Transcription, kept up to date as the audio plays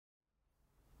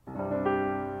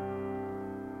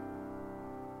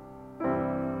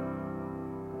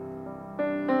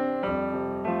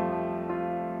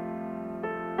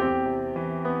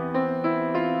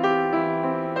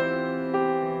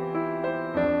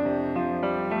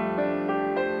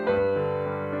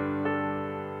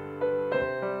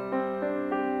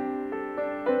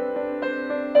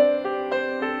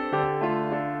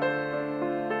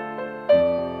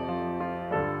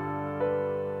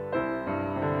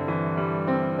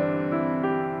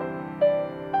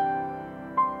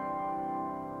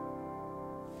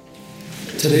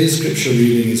Today's scripture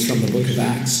reading is from the book of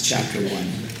Acts, chapter 1.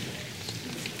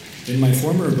 In my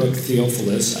former book,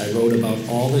 Theophilus, I wrote about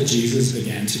all that Jesus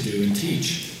began to do and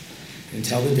teach,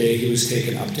 until the day he was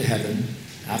taken up to heaven,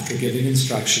 after giving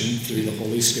instruction through the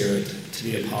Holy Spirit to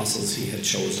the apostles he had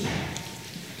chosen.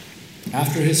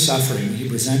 After his suffering, he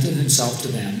presented himself to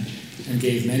them and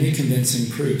gave many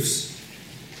convincing proofs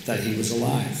that he was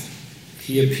alive.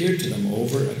 He appeared to them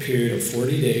over a period of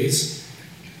 40 days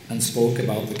and spoke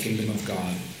about the kingdom of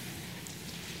God.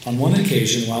 On one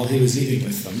occasion, while he was eating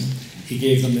with them, he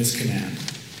gave them this command: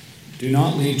 "Do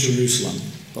not leave Jerusalem,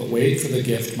 but wait for the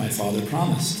gift my Father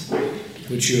promised,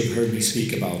 which you have heard me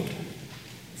speak about.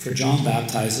 For John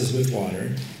baptizes with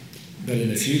water, but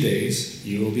in a few days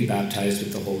you will be baptized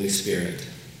with the Holy Spirit."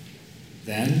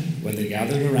 Then, when they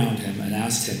gathered around him and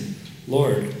asked him,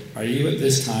 "Lord, are you at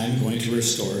this time going to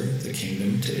restore the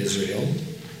kingdom to Israel?"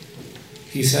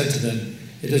 He said to them,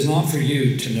 "It is not for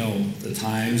you to know the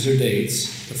times or dates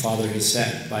the Father has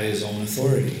set by his own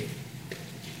authority,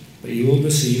 but you will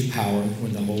receive power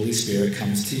when the Holy Spirit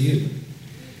comes to you,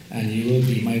 and you will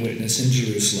be my witness in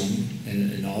Jerusalem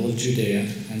and in all of Judea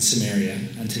and Samaria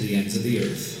and to the ends of the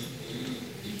earth."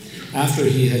 After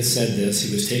he had said this,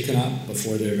 he was taken up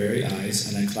before their very eyes,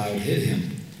 and a cloud hid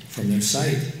him from their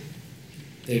sight.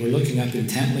 They were looking up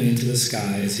intently into the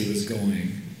sky as he was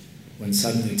going, when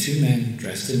suddenly two men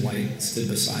dressed in white stood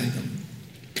beside them.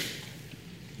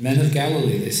 "Men of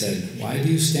Galilee," they said, "why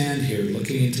do you stand here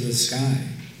looking into the sky?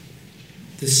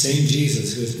 This same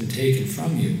Jesus who has been taken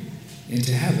from you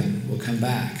into heaven will come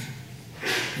back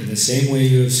in the same way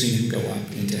you have seen him go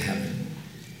up into heaven."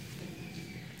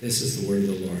 This is the word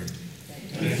of the Lord.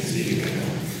 Thanks be to God.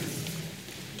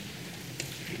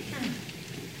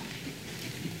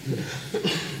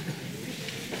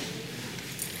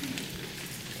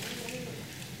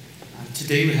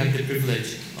 Today we have the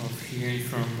privilege of hearing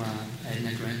from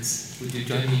Edna Grants. Would you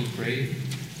join me in prayer?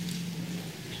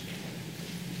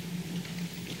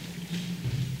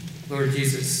 Lord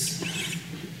Jesus,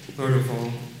 Lord of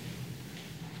all,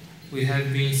 we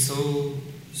have been so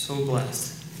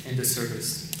blessed in the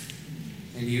service,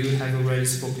 and you have already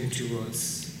spoken to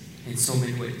us in so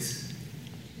many ways.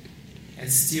 And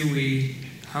still we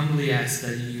humbly ask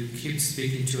that you keep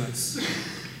speaking to us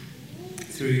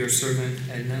through your servant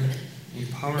Edna.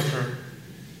 Empower her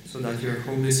so that your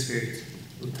Holy Spirit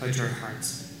will touch our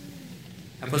hearts.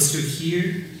 Help us to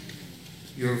hear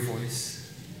your voice.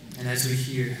 And as we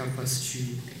hear, help us to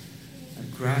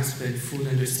grasp and fully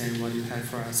understand what you have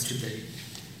for us today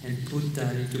and put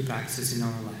that into practice in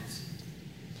our lives.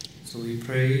 So we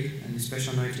pray an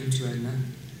special anointing to Edna.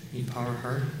 Empower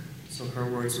her so her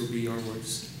words will be your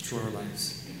words to our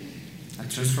lives. A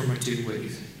transformative way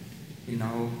in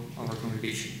all our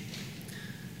congregation.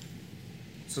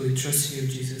 So we trust you,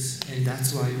 Jesus, and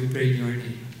that's why we pray in your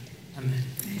name. Amen.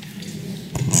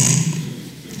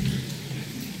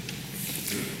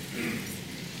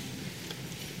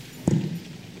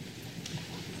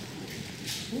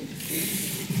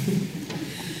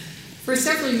 For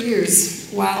several years,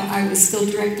 while I was still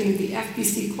directing the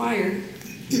FBC choir,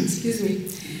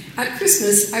 at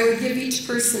Christmas I would give each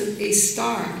person a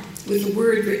star with a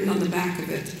word written on the back of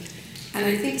it. And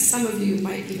I think some of you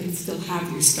might even still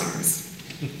have your stars.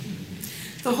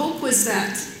 The hope was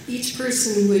that each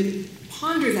person would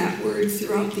ponder that word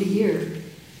throughout the year,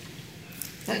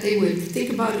 that they would think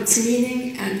about its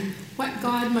meaning and what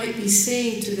God might be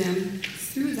saying to them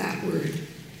through that word.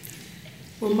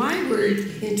 Well, my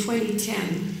word in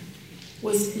 2010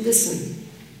 was listen.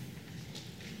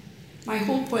 My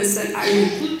hope was that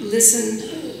I would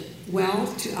listen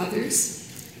well to others,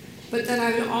 but that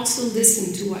I would also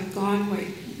listen to what God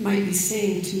might be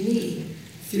saying to me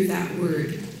through that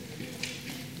word.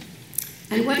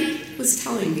 And what he was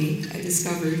telling me, I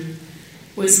discovered,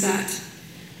 was that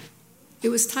it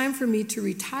was time for me to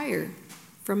retire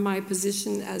from my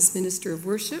position as minister of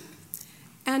worship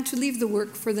and to leave the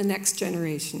work for the next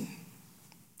generation.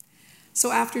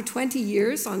 So after 20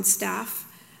 years on staff,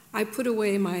 I put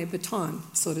away my baton,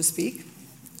 so to speak.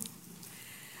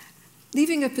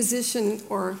 Leaving a position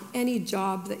or any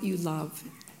job that you love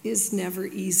is never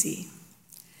easy.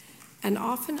 And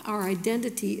often our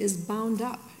identity is bound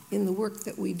up in the work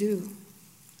that we do.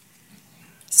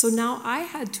 So now I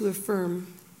had to affirm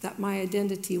that my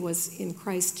identity was in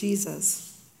Christ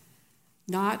Jesus,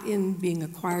 not in being a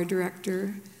choir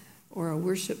director or a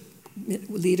worship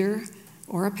leader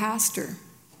or a pastor.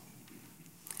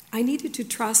 I needed to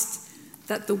trust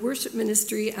that the worship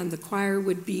ministry and the choir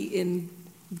would be in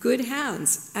good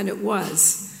hands, and it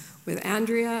was, with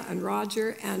Andrea and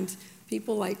Roger and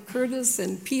people like Curtis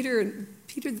and Peter,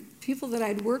 people that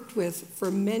I'd worked with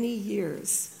for many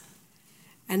years.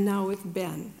 and now with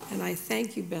Ben. And I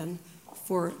thank you, Ben,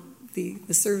 for the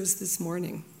service this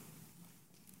morning.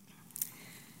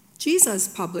 Jesus'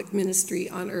 public ministry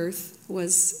on earth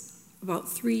was about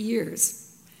 3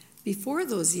 years. Before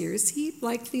those years, he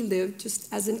likely lived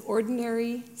just as an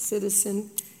ordinary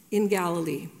citizen in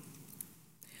Galilee.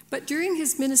 But during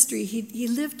his ministry, he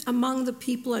lived among the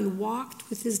people and walked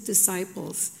with his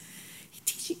disciples,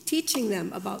 teaching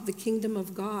them about the kingdom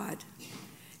of God,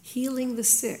 healing the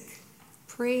sick,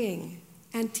 praying,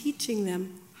 and teaching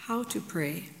them how to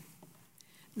pray.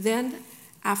 Then,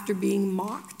 after being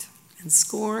mocked and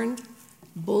scorned,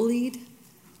 bullied,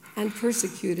 and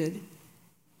persecuted,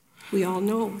 we all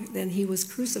know then he was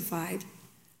crucified,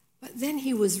 but then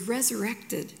he was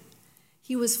resurrected.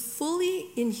 He was fully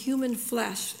in human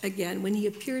flesh again when he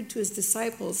appeared to his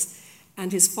disciples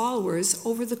and his followers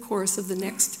over the course of the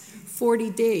next 40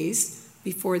 days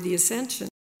before the ascension.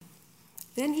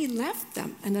 Then he left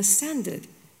them and ascended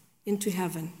into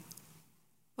heaven.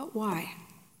 But why?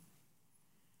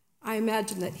 I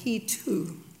imagine that he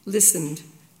too listened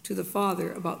to the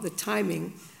Father about the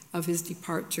timing of his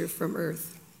departure from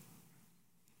earth.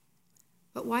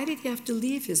 But why did he have to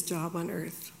leave his job on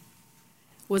earth?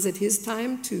 Was it his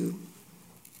time to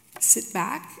sit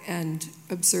back and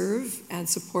observe and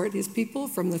support his people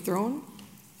from the throne?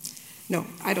 No,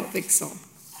 I don't think so.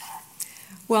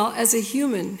 Well, as a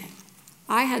human,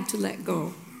 I had to let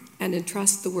go and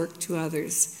entrust the work to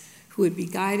others who would be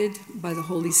guided by the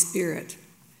Holy Spirit.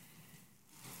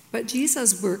 But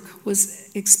Jesus' work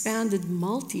was expanded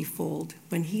multifold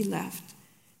when he left,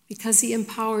 because he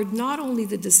empowered not only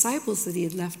the disciples that he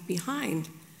had left behind,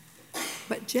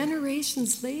 but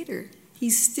generations later, he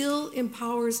still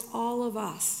empowers all of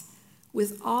us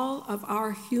with all of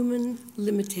our human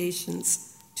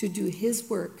limitations to do his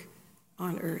work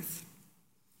on earth.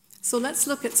 So let's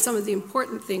look at some of the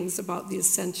important things about the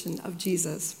ascension of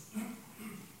Jesus.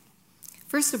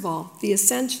 First of all, the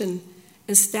ascension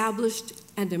established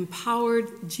and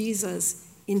empowered Jesus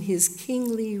in his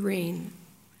kingly reign.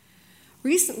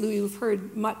 Recently, we've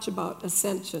heard much about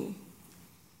ascension.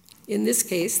 In this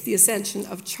case, the ascension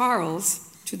of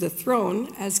Charles to the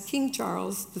throne as King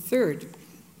Charles III.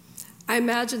 I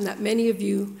imagine that many of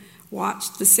you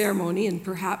watched the ceremony, and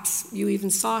perhaps you even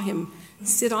saw him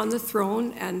sit on the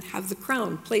throne and have the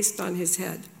crown placed on his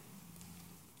head.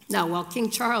 Now, while King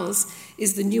Charles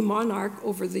is the new monarch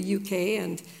over the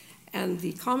UK and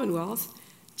the Commonwealth,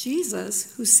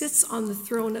 Jesus, who sits on the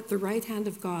throne at the right hand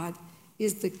of God,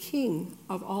 is the King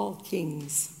of all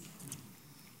kings.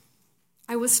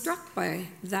 I was struck by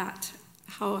that,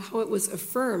 how it was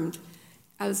affirmed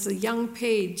as the young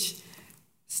page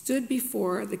stood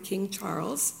before the King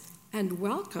Charles and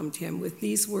welcomed him with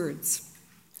these words: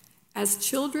 "As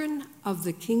children of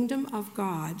the kingdom of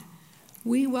God,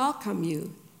 we welcome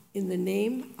you in the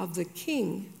name of the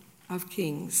King of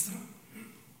Kings."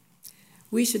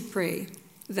 We should pray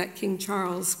that King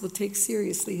Charles will take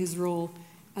seriously his role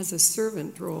as a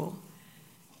servant role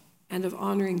and of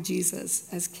honoring Jesus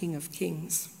as King of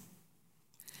Kings.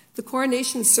 The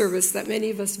coronation service that many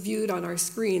of us viewed on our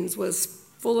screens was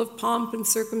full of pomp and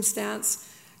circumstance,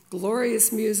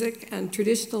 glorious music, and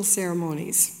traditional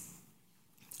ceremonies.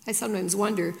 I sometimes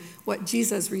wonder what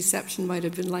Jesus' reception might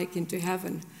have been like into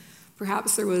heaven.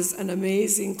 Perhaps there was an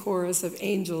amazing chorus of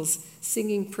angels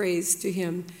singing praise to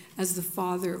him as the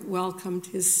Father welcomed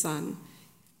his Son.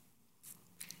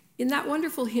 In that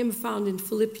wonderful hymn found in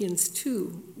Philippians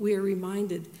 2, we are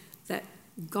reminded that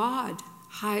God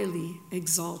highly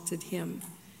exalted him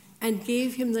and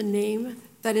gave him the name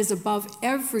that is above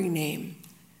every name,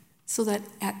 so that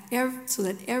at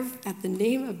the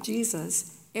name of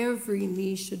Jesus, every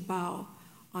knee should bow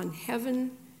on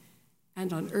heaven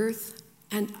and on earth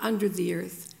and under the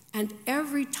earth, and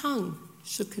every tongue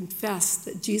should confess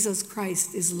that Jesus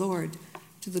Christ is Lord,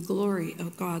 to the glory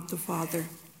of God the Father.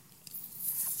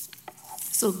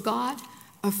 So God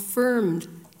affirmed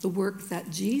the work that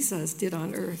Jesus did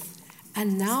on earth,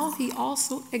 and now he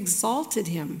also exalted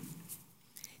him.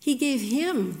 He gave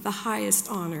him the highest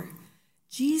honor.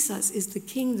 Jesus is the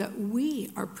King that we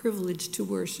are privileged to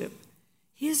worship.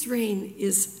 His reign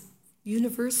is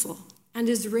universal, and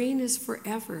his reign is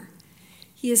forever.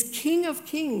 He is King of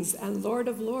kings and Lord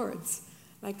of lords.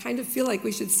 I kind of feel like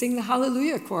we should sing the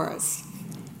Hallelujah chorus.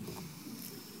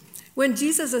 When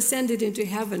Jesus ascended into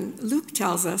heaven, Luke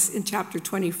tells us in chapter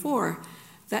 24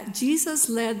 that Jesus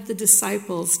led the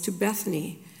disciples to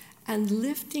Bethany, and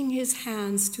lifting his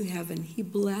hands to heaven, he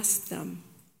blessed them.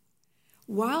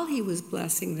 While he was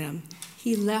blessing them,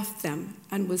 he left them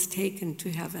and was taken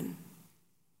to heaven.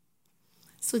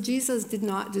 So Jesus did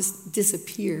not just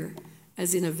disappear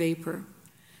as in a vapor.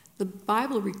 the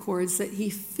Bible records that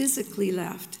he physically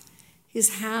left.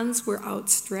 His hands were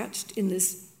outstretched in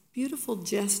this beautiful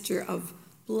gesture of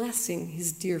blessing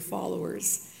his dear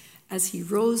followers as he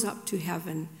rose up to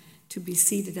heaven to be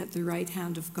seated at the right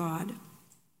hand of God.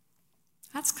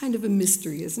 That's kind of a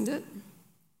mystery, isn't it?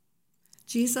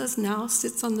 Jesus now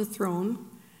sits on the throne,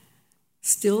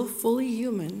 still fully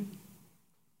human,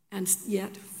 and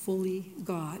yet fully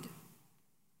God.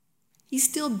 He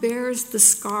still bears the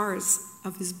scars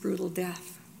of his brutal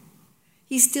death.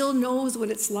 He still knows what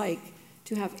it's like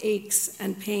to have aches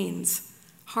and pains,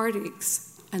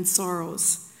 heartaches and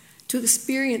sorrows, to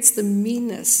experience the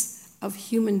meanness of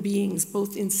human beings,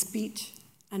 both in speech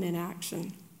and in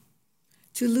action,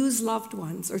 to lose loved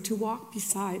ones or to walk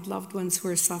beside loved ones who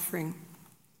are suffering.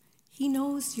 He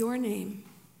knows your name.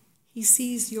 He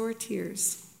sees your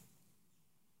tears.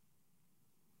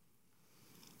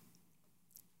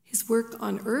 His work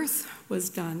on earth was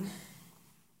done,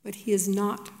 but he has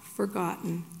not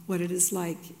forgotten what it is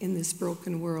like in this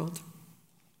broken world.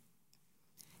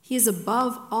 He is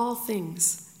above all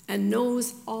things and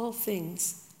knows all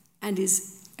things and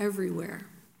is everywhere.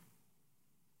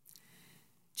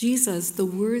 Jesus, the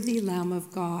worthy Lamb of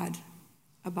God,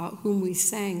 about whom we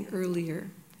sang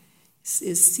earlier,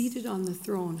 is seated on the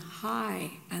throne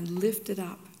high and lifted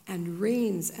up and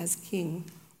reigns as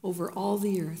king over all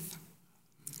the earth.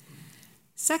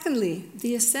 Secondly,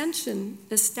 the ascension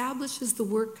establishes the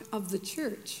work of the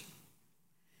church.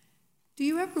 Do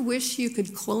you ever wish you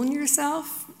could clone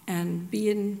yourself and be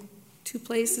in two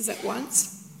places at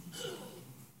once?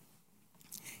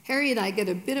 Harry and I get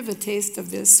a bit of a taste of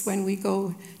this when we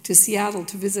go to Seattle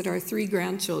to visit our 3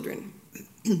 grandchildren.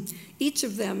 Each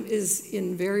of them is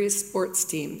in various sports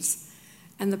teams,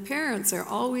 and the parents are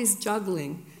always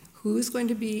juggling who's going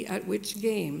to be at which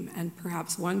game, and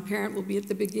perhaps one parent will be at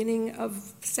the beginning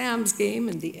of Sam's game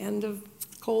and the end of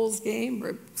Cole's game,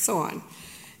 or so on.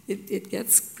 It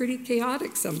gets pretty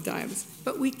chaotic sometimes,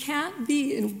 but we can't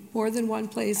be in more than one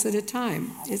place at a time.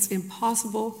 It's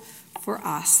impossible for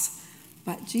us,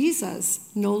 but Jesus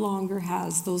no longer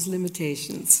has those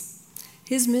limitations.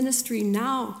 His ministry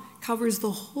now covers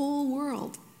the whole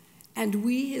world, and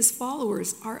we, his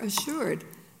followers, are assured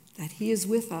that he is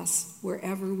with us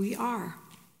wherever we are.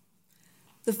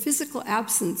 The physical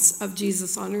absence of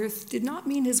Jesus on earth did not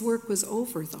mean his work was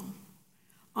over, though.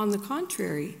 On the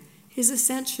contrary, his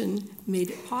ascension made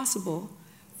it possible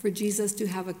for Jesus to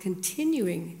have a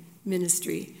continuing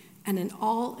ministry and an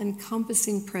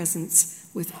all-encompassing presence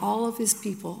with all of his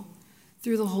people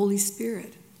through the Holy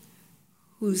Spirit,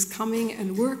 whose coming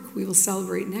and work we will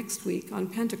celebrate next week on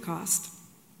Pentecost.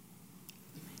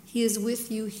 He is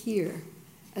with you here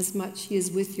as much he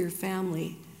is with your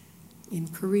family in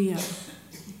Korea,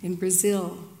 in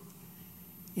Brazil,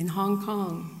 in Hong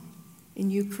Kong, in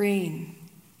Ukraine,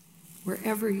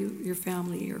 wherever your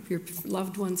family or your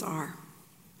loved ones are.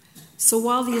 So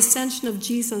while the ascension of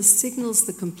Jesus signals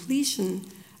the completion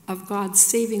of God's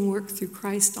saving work through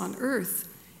Christ on earth,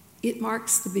 it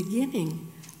marks the beginning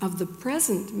of the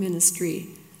present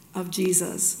ministry of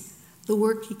Jesus, the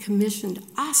work he commissioned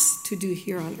us to do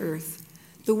here on earth,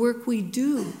 the work we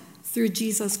do through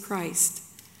Jesus Christ.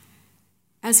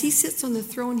 As he sits on the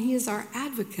throne, he is our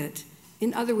advocate.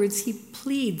 In other words, he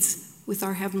pleads with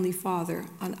our Heavenly Father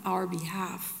on our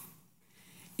behalf.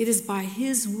 It is by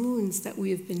his wounds that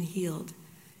we have been healed.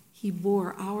 He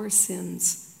bore our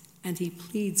sins, and he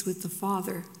pleads with the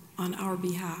Father on our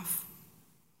behalf.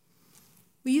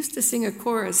 We used to sing a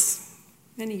chorus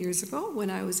many years ago when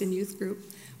I was in youth group.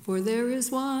 For there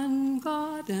is one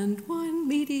God and one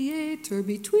mediator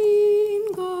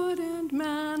between God and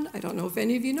man. I don't know if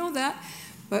any of you know that,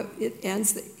 but it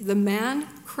ends, the man,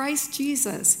 Christ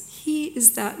Jesus, he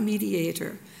is that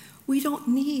mediator. We don't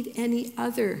need any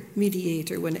other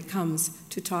mediator when it comes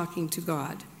to talking to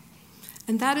God.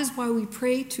 And that is why we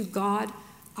pray to God,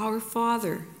 our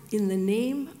Father, in the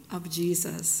name of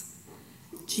Jesus.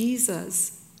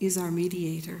 Jesus is our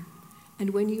mediator. And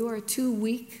when you are too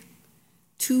weak,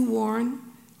 too worn,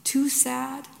 too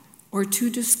sad, or too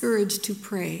discouraged to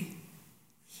pray,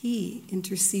 he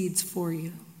intercedes for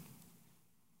you.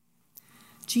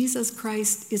 Jesus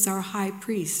Christ is our high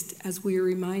priest, as we are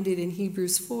reminded in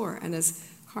Hebrews 4, and as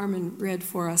Carmen read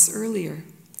for us earlier.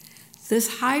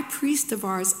 This high priest of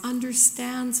ours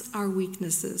understands our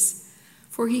weaknesses,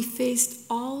 for he faced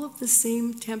all of the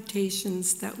same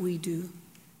temptations that we do,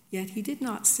 yet he did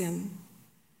not sin.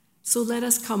 So let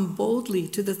us come boldly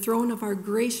to the throne of our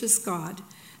gracious God.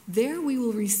 There we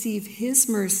will receive his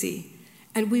mercy,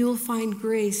 and we will find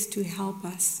grace to help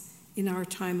us in our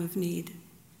time of need.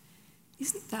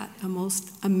 Isn't that a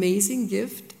most amazing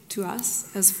gift to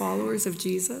us as followers of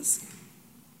Jesus?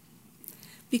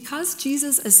 Because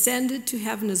Jesus ascended to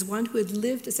heaven as one who had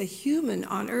lived as a human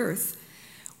on earth,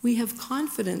 we have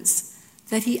confidence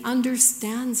that he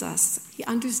understands us. He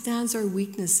understands our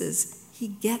weaknesses. He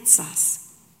gets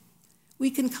us.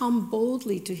 We can come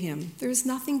boldly to him. There is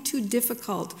nothing too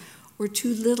difficult or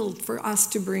too little for us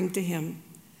to bring to him.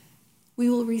 We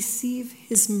will receive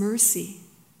his mercy,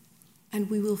 and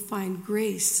we will find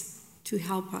grace to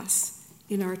help us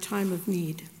in our time of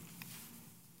need.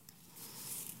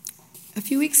 A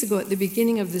few weeks ago, at the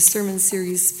beginning of the sermon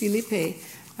series, Felipe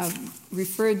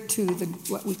referred to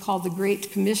what we call the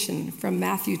Great Commission from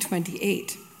Matthew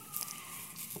 28.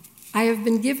 I have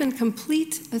been given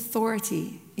complete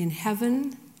authority in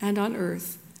heaven and on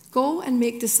earth. Go and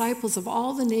make disciples of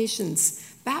all the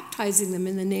nations, baptizing them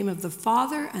in the name of the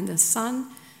Father and the Son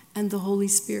and the Holy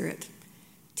Spirit.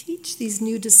 Teach these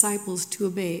new disciples to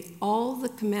obey all the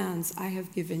commands I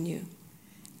have given you.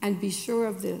 And be sure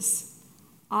of this,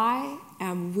 I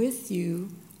am with you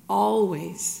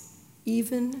always,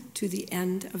 even to the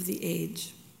end of the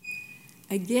age.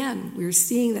 Again, we're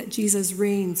seeing that Jesus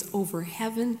reigns over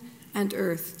heaven and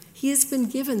earth. He has been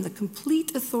given the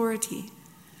complete authority.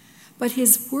 But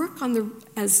his work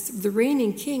as the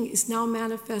reigning king is now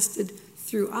manifested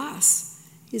through us,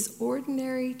 his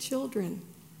ordinary children,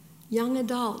 young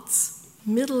adults,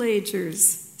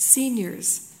 middle-agers,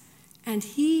 seniors, and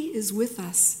he is with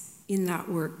us in that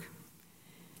work.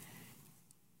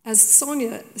 As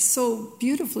Sonia so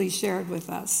beautifully shared with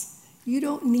us, you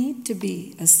don't need to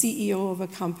be a CEO of a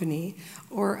company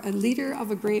or a leader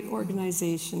of a great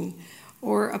organization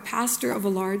or a pastor of a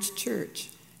large church.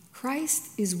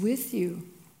 Christ is with you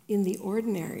in the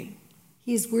ordinary.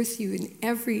 He is with you in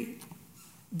every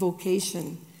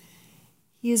vocation.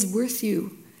 He is with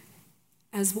you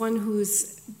as one who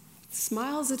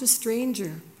smiles at a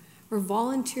stranger, or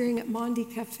volunteering at Mondi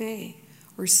Cafe,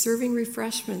 or serving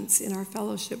refreshments in our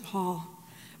fellowship hall,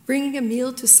 bringing a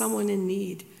meal to someone in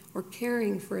need, or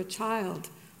caring for a child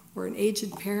or an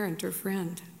aged parent or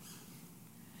friend.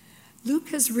 Luke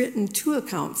has written 2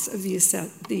 accounts of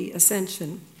the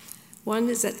ascension. One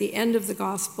is at the end of the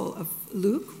Gospel of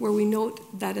Luke, where we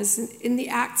note that as in the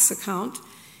Acts account,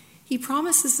 he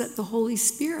promises that the Holy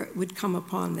Spirit would come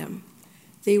upon them.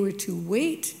 They were to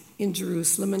wait in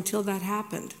Jerusalem until that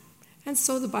happened. And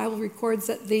so the Bible records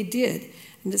that they did.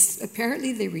 And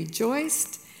apparently they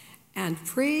rejoiced and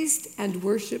praised and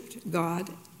worshiped God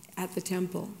at the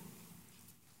temple.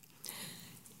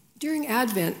 During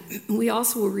Advent, we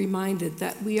also were reminded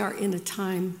that we are in a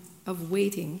time of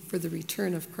waiting for the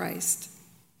return of Christ.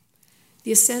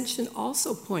 The ascension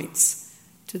also points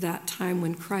to that time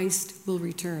when Christ will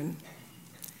return.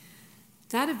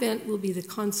 That event will be the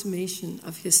consummation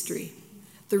of history.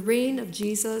 The reign of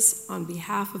Jesus on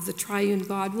behalf of the triune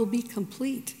God will be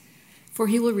complete, for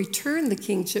he will return the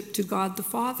kingship to God the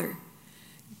Father.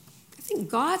 I think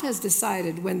God has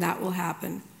decided when that will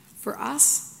happen. For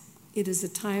us, it is a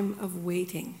time of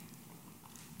waiting.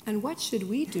 And what should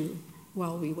we do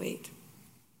while we wait?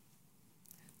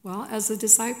 Well, as the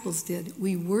disciples did,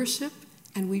 we worship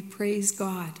and we praise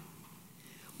God.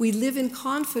 We live in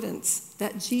confidence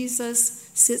that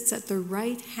Jesus sits at the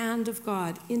right hand of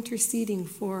God, interceding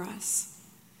for us.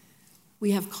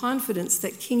 We have confidence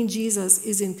that King Jesus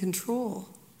is in control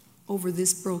over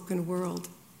this broken world,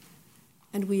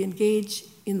 and we engage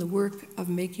in the work of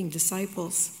making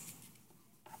disciples.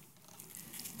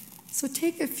 So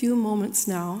take a few moments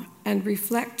now and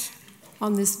reflect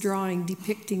on this drawing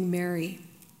depicting Mary.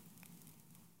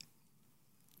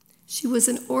 She was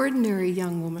an ordinary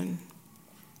young woman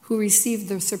who received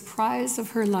the surprise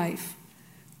of her life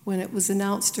when it was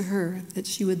announced to her that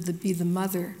she would be the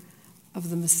mother of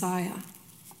the Messiah,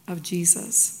 of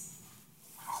Jesus.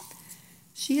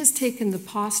 She has taken the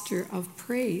posture of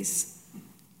praise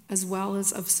as well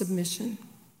as of submission.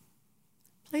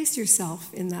 Place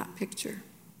yourself in that picture.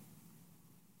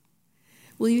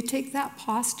 Will you take that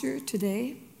posture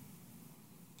today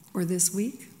or this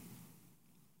week?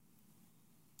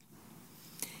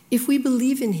 If we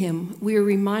believe in him, we are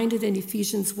reminded in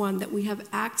Ephesians 1 that we have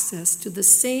access to the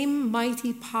same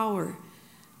mighty power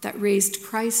that raised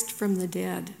Christ from the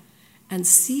dead and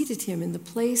seated him in the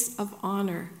place of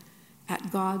honor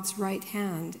at God's right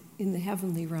hand in the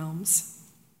heavenly realms.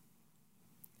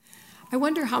 I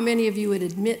wonder how many of you would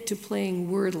admit to playing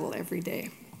Wordle every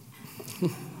day.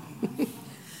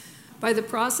 By the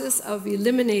process of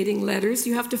eliminating letters,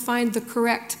 you have to find the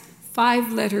correct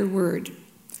 5-letter word.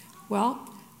 Well,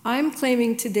 I'm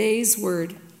claiming today's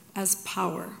word as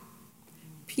power.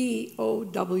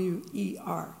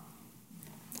 P-O-W-E-R.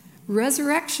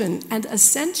 Resurrection and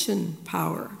ascension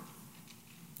power.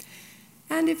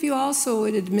 And if you also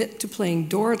would admit to playing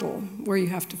dawdle, where you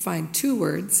have to find 2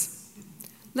 words,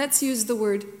 let's use the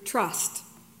word trust.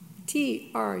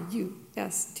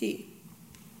 T-R-U-S-T.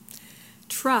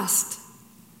 Trust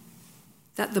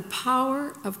that the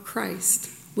power of Christ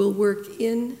will work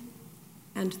in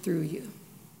and through you.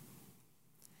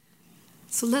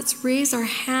 So let's raise our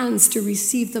hands to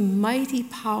receive the mighty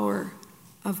power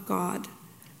of God,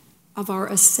 of our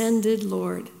ascended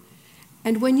Lord.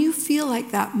 And when you feel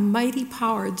like that mighty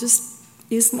power just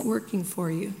isn't working for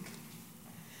you,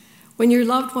 when your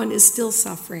loved one is still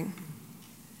suffering,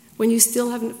 when you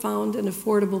still haven't found an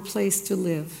affordable place to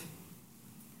live,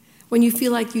 when you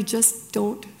feel like you just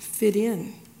don't fit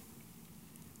in,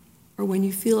 or when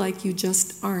you feel like you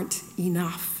just aren't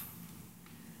enough,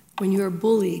 when you are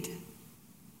bullied,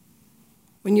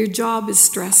 when your job is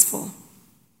stressful,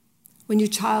 when your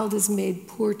child has made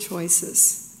poor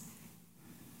choices,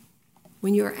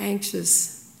 when you are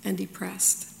anxious and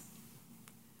depressed,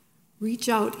 reach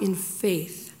out in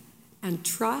faith and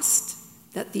trust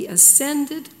that the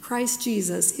ascended Christ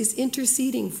Jesus is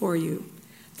interceding for you,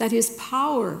 that his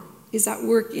power is at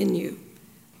work in you,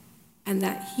 and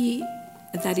that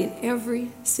in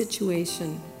every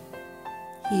situation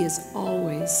he is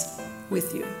always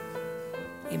with you.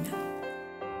 Amen.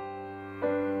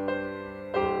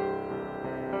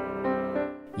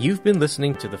 You've been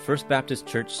listening to the First Baptist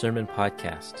Church Sermon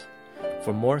Podcast.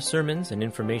 For more sermons and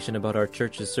information about our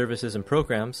church's services and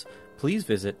programs, please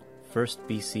visit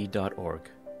firstbc.org.